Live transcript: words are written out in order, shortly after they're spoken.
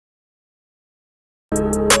DOA,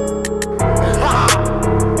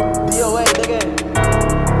 nigga.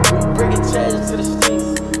 We bringing change to the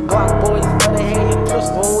streets. Glock boys, better hear your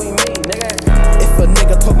pistol when we meet, nigga. If a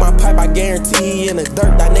nigga took my pipe, I guarantee he in the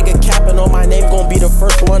dirt. That nigga capping on my name gon' be the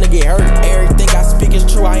first one to get hurt. Everything I speak is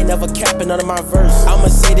true, I ain't never capping none of my verse. I'ma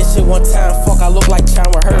say this shit one time, fuck, I look like China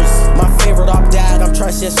rehearse. My favorite op died, I'm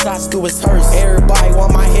trying to send shots through his hearse. Everybody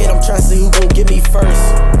want my head, I'm trying to see who gon' get me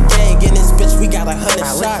first. Gang in this bitch, we got 100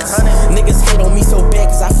 shots. Niggas hate on me so bad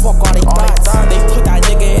cause I fuck all they thoughts. They put that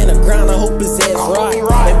nigga in the ground, I hope his ass rot.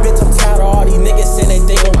 And bitch, I'm tired of all these niggas saying that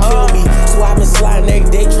they gon' kill me. So I've been sliding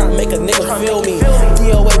every day trying to make a nigga feel me.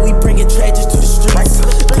 DOA, we bringing tragedies to the streets.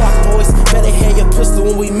 Clock boys, better hear your pistol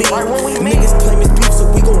when we meet. Niggas claim it's beef, so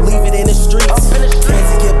we gon' leave it in the streets. Fans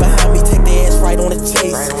to get behind me, take their ass right on the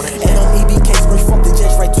chase. And on EBK, scream fuck the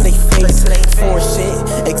judge right to their face. Foreign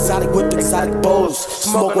shit, exotic whip, exotic bows.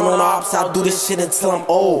 Smoking on the ops, I'll do this shit until I'm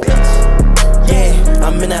old. Yeah,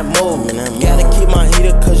 I'm in that mode. Gotta keep my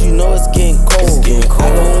heater cause you know it's getting cold. I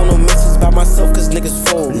go on no missions by myself cause niggas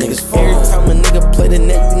fold. Every time a nigga play the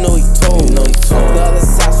net, you know he